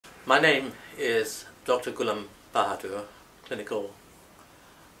My name is Dr. Gulam Bahadur, clinical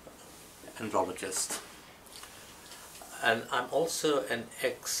andrologist, and I'm also an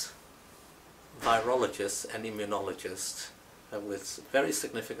ex-virologist and immunologist with very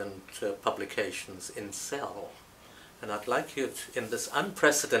significant publications in Cell. And I'd like you to, in this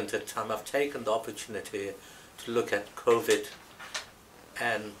unprecedented time, I've taken the opportunity to look at COVID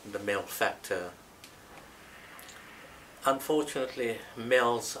and the male factor. Unfortunately,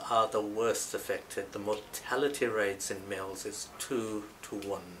 males are the worst affected. The mortality rates in males is 2 to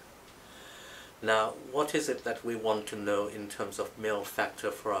 1. Now, what is it that we want to know in terms of male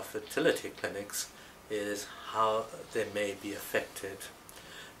factor for our fertility clinics is how they may be affected.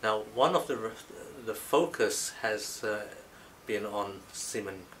 Now, one of the focus has been on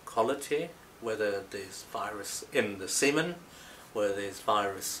semen quality, whether there's virus in the semen, whether there's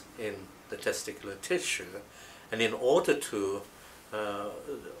virus in the testicular tissue. And in order to,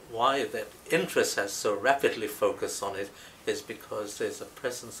 why that interest has so rapidly focused on it is because there's a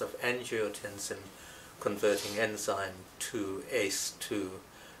presence of angiotensin converting enzyme to ACE2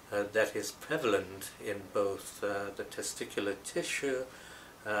 that is prevalent in both the testicular tissue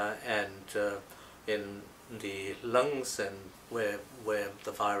and in the lungs and where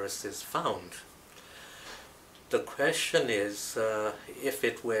the virus is found. The question is, if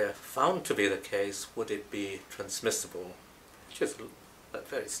it were found to be the case, would it be transmissible? Which is a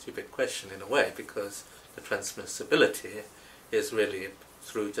very stupid question in a way, because the transmissibility is really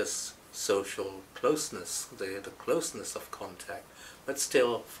through just social closeness, the closeness of contact. But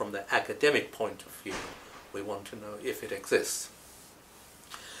still, from the academic point of view, we want to know if it exists.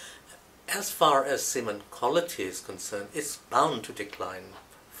 As far as semen quality is concerned, it's bound to decline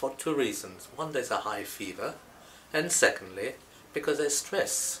for two reasons. One, there's a high fever. And secondly, because there's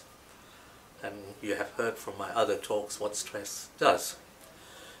stress. And you have heard from my other talks what stress does.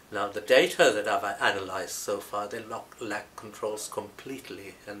 Now, the data that I've analyzed so far, they lack controls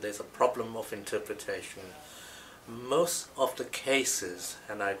completely, and there's a problem of interpretation. Most of the cases,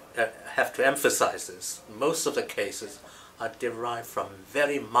 and I have to emphasize this, most of the cases are derived from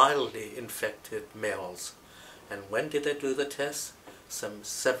very mildly infected males. And when did they do the test?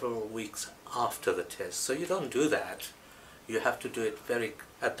 Several weeks after the test. So you don't do that. You have to do it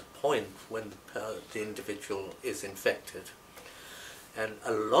at the point when the individual is infected. And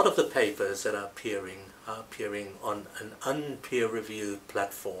a lot of the papers that are appearing on an unpeer-reviewed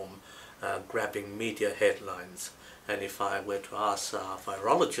platform, grabbing media headlines. And if I were to ask our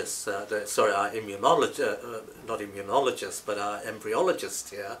virologists, our immunologists, not immunologists, but our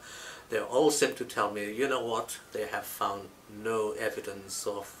embryologists here, they all seem to tell me, you know what, they have found no evidence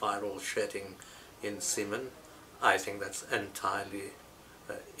of viral shedding in semen. I think that's entirely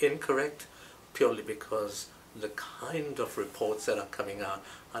incorrect, purely because the kind of reports that are coming out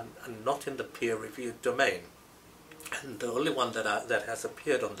are not in the peer-reviewed domain. And the only one that has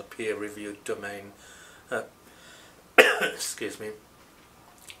appeared on the peer-reviewed domain excuse me,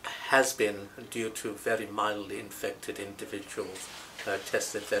 has been due to very mildly infected individuals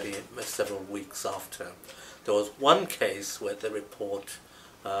tested several weeks after. There was one case where they report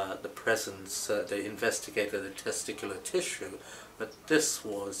the presence, they investigated the testicular tissue, but this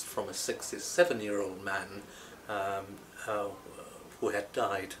was from a 67-year-old man who had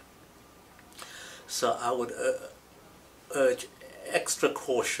died. So I would urge extra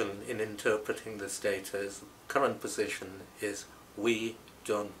caution in interpreting this data. His current position is we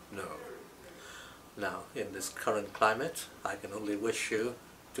don't know. Now, in this current climate, I can only wish you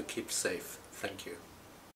to keep safe. Thank you.